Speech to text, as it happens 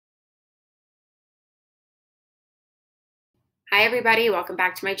Hi everybody, welcome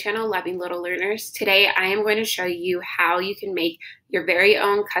back to my channel, Loving Little Learners. Today I am going to show you how you can make your very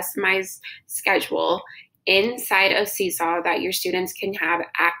own customized schedule inside of Seesaw that your students can have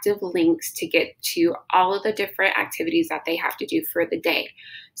active links to get to all of the different activities that they have to do for the day.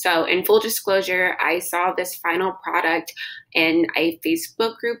 So in full disclosure, I saw this final product in a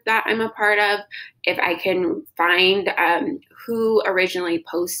Facebook group that I'm a part of. If I can find who originally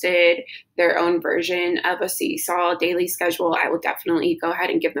posted their own version of a Seesaw daily schedule, I will definitely go ahead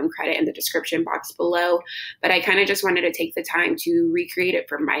and give them credit in the description box below. But I kind of just wanted to take the time to recreate it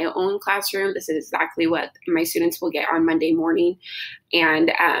for my own classroom. This is exactly what my students will get on Monday morning,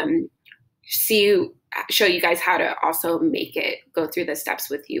 and show you guys how to also make it go through the steps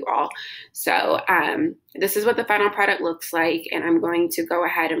with you all. So this is what the final product looks like, and I'm going to go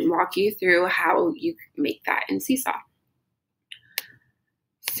ahead and walk you through how you make that in Seesaw.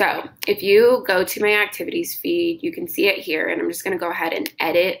 So if you go to my activities feed, you can see it here, and I'm just going to go ahead and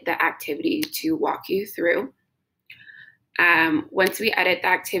edit the activity to walk you through. Once we edit the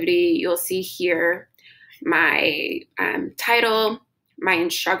activity, you'll see here my title, my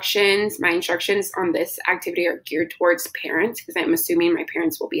instructions. My instructions on this activity are geared towards parents because I'm assuming my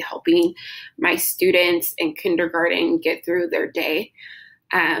parents will be helping my students in kindergarten get through their day.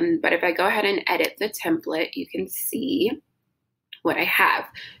 But if I go ahead and edit the template, you can see what I have.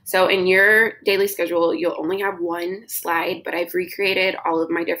 So in your daily schedule, you'll only have one slide, but I've recreated all of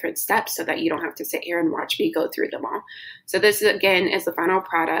my different steps so that you don't have to sit here and watch me go through them all. So this, again, is the final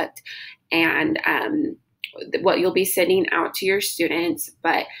product, and what you'll be sending out to your students.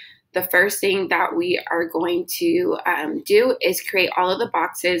 But the first thing that we are going to do is create all of the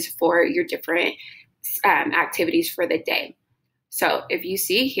boxes for your different activities for the day. So if you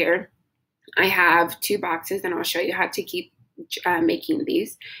see here, I have two boxes, and I'll show you how to keep making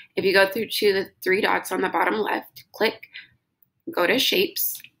these. If you go through to the three dots on the bottom left, click, go to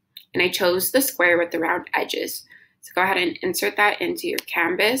shapes, and I chose the square with the round edges. So go ahead and insert that into your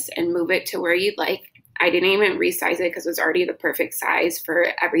canvas and move it to where you'd like. I didn't even resize it because it was already the perfect size for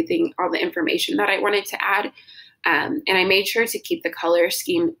everything, all the information that I wanted to add. And I made sure to keep the color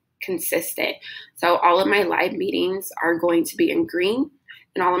scheme consistent. So all of my live meetings are going to be in green,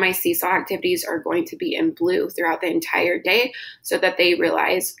 and all of my Seesaw activities are going to be in blue throughout the entire day so that they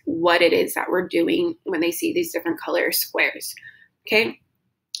realize what it is that we're doing when they see these different color squares. Okay,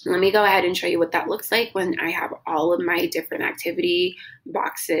 let me go ahead and show you what that looks like when I have all of my different activity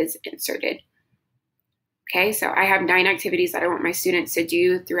boxes inserted. Okay, so I have 9 activities that I want my students to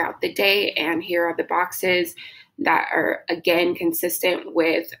do throughout the day, and here are the boxes that are, again, consistent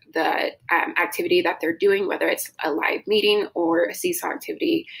with the activity that they're doing, whether it's a live meeting or a Seesaw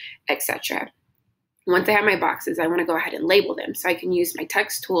activity, etc. Once I have my boxes, I want to go ahead and label them. So I can use my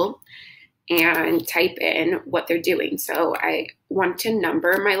text tool and type in what they're doing. So I want to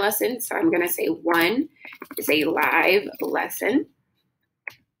number my lessons. So I'm going to say 1 is a live lesson.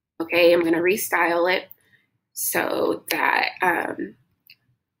 Okay, I'm going to restyle it so that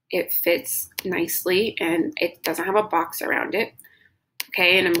it fits nicely and it doesn't have a box around it.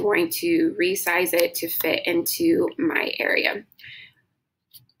 Okay, and I'm going to resize it to fit into my area.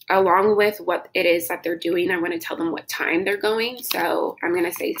 Along with what it is that they're doing, I want to tell them what time they're going. So I'm going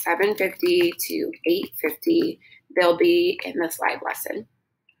to say 7:50 to 8:50, they'll be in this live lesson.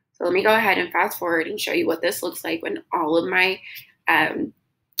 So let me go ahead and fast forward and show you what this looks like when all of my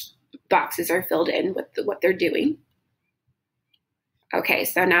boxes are filled in with what they're doing. Okay,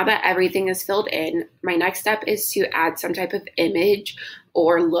 so now that everything is filled in, my next step is to add some type of image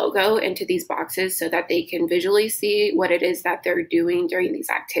or logo into these boxes so that they can visually see what it is that they're doing during these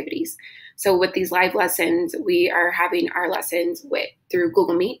activities. So with these live lessons, we are having our lessons through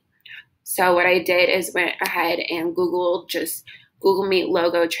Google Meet. So what I did is went ahead and Googled just Google Meet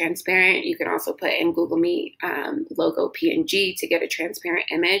logo transparent. You can also put in Google Meet logo PNG to get a transparent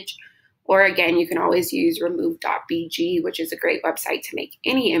image. Or again, you can always use remove.bg, which is a great website to make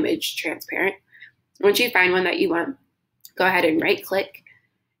any image transparent. Once you find one that you want, go ahead and right click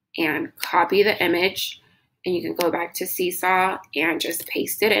and copy the image, and you can go back to Seesaw and just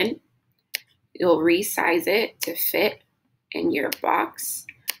paste it in. You'll resize it to fit in your box,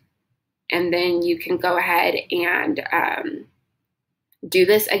 and then you can go ahead and do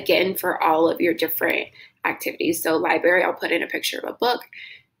this again for all of your different activities. So library, I'll put in a picture of a book.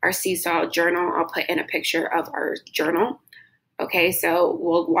 Our Seesaw journal, I'll put in a picture of our journal. Okay, so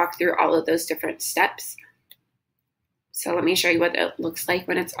we'll walk through all of those different steps. So let me show you what it looks like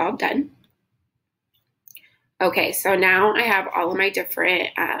when it's all done. Okay, so now I have all of my different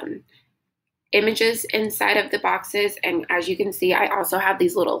images inside of the boxes. And as you can see, I also have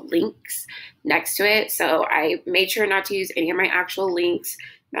these little links next to it. So I made sure not to use any of my actual links.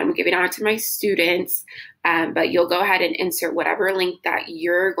 I'm giving out to my students, but you'll go ahead and insert whatever link that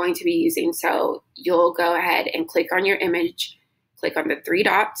you're going to be using. So you'll go ahead and click on your image, click on the three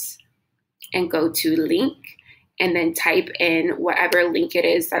dots, and go to link, and then type in whatever link it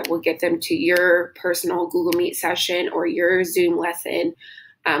is that will get them to your personal Google Meet session or your Zoom lesson,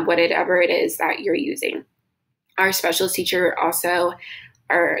 whatever it is that you're using. Our specialist teacher also,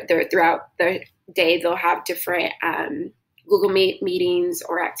 throughout the day, they'll have different Google Meet meetings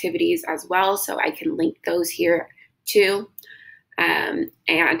or activities as well. So I can link those here too. And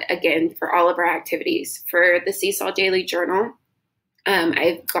again, for all of our activities, for the Seesaw Daily Journal,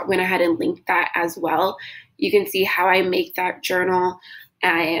 I went ahead and linked that as well. You can see how I make that journal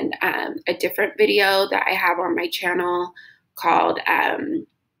and a different video that I have on my channel called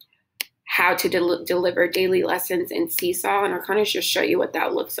How to Deliver Daily Lessons in Seesaw. And I'll kind of just show you what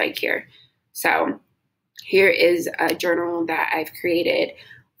that looks like here. So here is a journal that I've created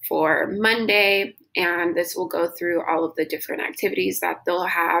for Monday, and this will go through all of the different activities that they'll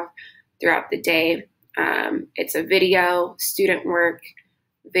have throughout the day. It's a video, student work,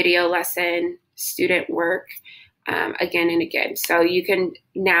 video lesson, student work, again and again. So you can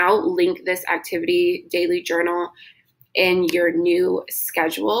now link this activity daily journal in your new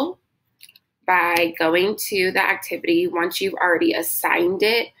schedule by going to the activity. Once you've already assigned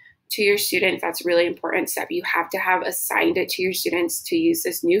it to your students, that's a really important step. You have to have assigned it to your students to use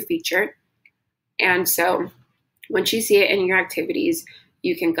this new feature. And so once you see it in your activities,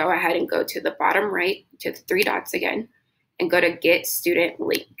 you can go ahead and go to the bottom right, to the three dots again, and go to Get Student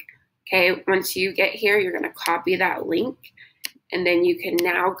Link. Okay, once you get here, you're going to copy that link, and then you can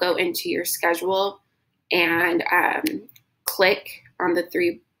now go into your schedule and click on the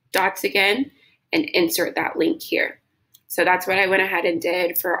three dots again and insert that link here. So that's what I went ahead and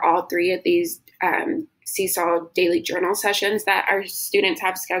did for all three of these Seesaw daily journal sessions that our students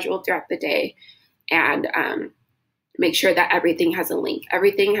have scheduled throughout the day, and make sure that everything has a link.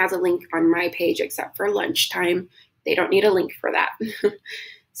 Everything has a link on my page except for lunchtime. They don't need a link for that.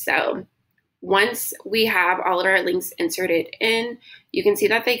 So once we have all of our links inserted in, you can see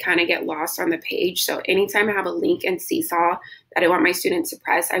that they kind of get lost on the page. So anytime I have a link in Seesaw that I want my students to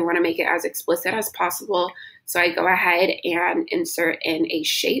press, I want to make it as explicit as possible. So I go ahead and insert in a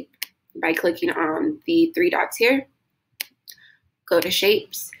shape by clicking on the three dots here, go to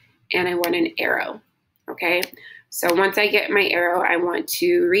shapes, and I want an arrow. Okay, so once I get my arrow, I want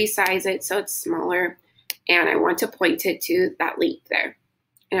to resize it so it's smaller, and I want to point it to that link there.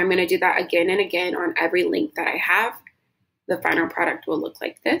 And I'm going to do that again and again on every link that I have. The final product will look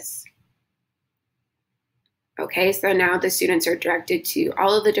like this. Okay, so now the students are directed to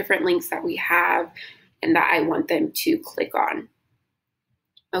all of the different links that we have and that I want them to click on.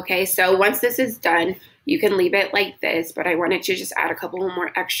 Okay, so once this is done, you can leave it like this, but I wanted to just add a couple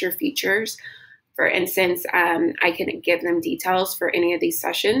more extra features. For instance, I can give them details for any of these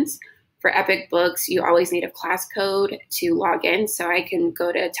sessions. For Epic Books, you always need a class code to log in. So I can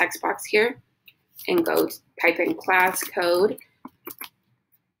go to text box here and go type in class code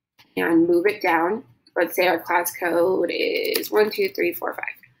and move it down. Let's say our class code is 12345.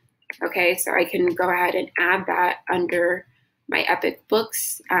 Okay, so I can go ahead and add that under my Epic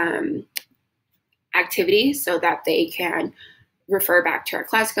Books activity so that they can refer back to our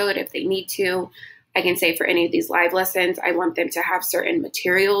class code if they need to. I can say for any of these live lessons, I want them to have certain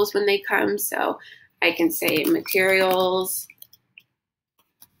materials when they come. So I can say materials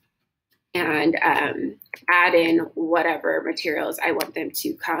and add in whatever materials I want them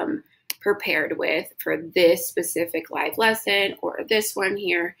to come prepared with for this specific live lesson or this one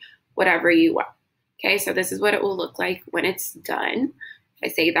here, whatever you want. Okay, so this is what it will look like when it's done. I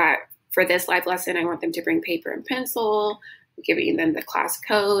say that for this live lesson, I want them to bring paper and pencil, giving them the class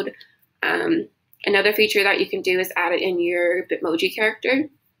code. Another feature that you can do is add it in your Bitmoji character.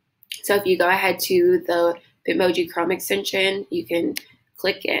 So if you go ahead to the Bitmoji Chrome extension, you can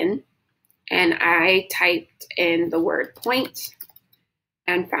click in, and I typed in the word point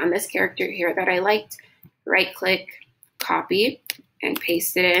and found this character here that I liked. Right click, copy, and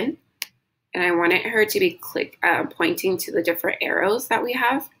paste it in. And I wanted her to be pointing to the different arrows that we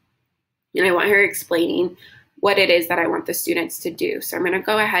have. And I want her explaining what it is that I want the students to do. So I'm going to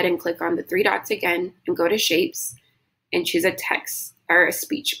go ahead and click on the three dots again and go to shapes and choose a text or a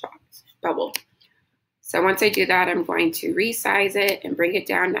speech bubble. So once I do that, I'm going to resize it and bring it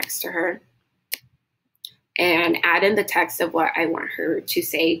down next to her and add in the text of what I want her to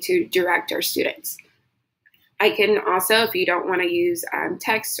say to direct our students. I can also, if you don't want to use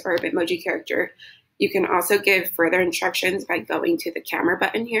text or Bitmoji character, you can also give further instructions by going to the camera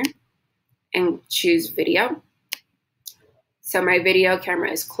button here and choose video. So my video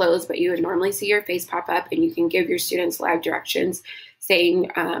camera is closed, but you would normally see your face pop up, and you can give your students live directions saying,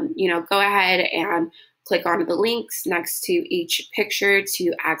 go ahead and click on the links next to each picture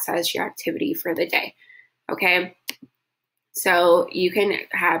to access your activity for the day. Okay. So you can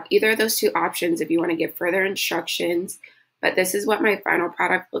have either of those two options if you want to give further instructions, but this is what my final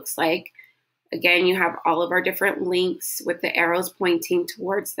product looks like. Again, you have all of our different links with the arrows pointing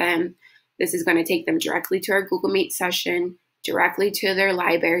towards them. This is going to take them directly to our Google Meet session, directly to their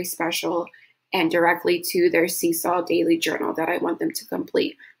library special, and directly to their Seesaw daily journal that I want them to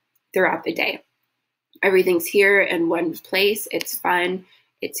complete throughout the day. Everything's here in one place. It's fun,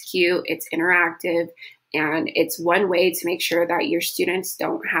 it's cute, it's interactive, and it's one way to make sure that your students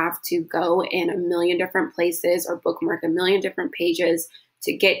don't have to go in a million different places or bookmark a million different pages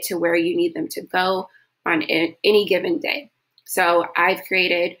to get to where you need them to go on any given day. So I've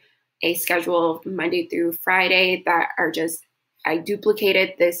created a schedule Monday through Friday that are just, I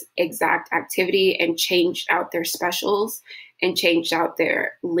duplicated this exact activity and changed out their specials and changed out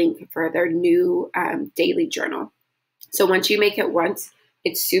their link for their new daily journal. So once you make it once,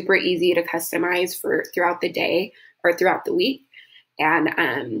 it's super easy to customize for throughout the day or throughout the week,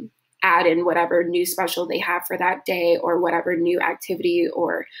 and add in whatever new special they have for that day or whatever new activity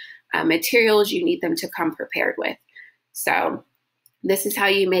or materials you need them to come prepared with. So this is how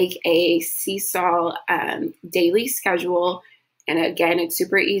you make a Seesaw daily schedule. And again, it's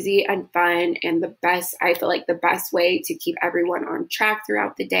super easy and fun, and I feel like the best way to keep everyone on track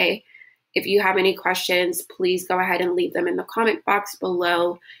throughout the day. If you have any questions, please go ahead and leave them in the comment box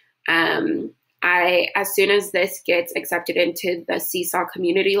below. As soon as this gets accepted into the Seesaw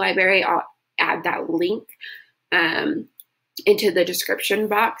community library, I'll add that link into the description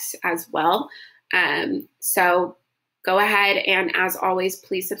box as well. So go ahead, and as always,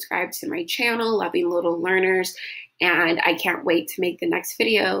 please subscribe to my channel, Loving Little Learners, and I can't wait to make the next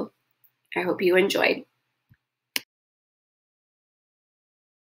video. I hope you enjoyed.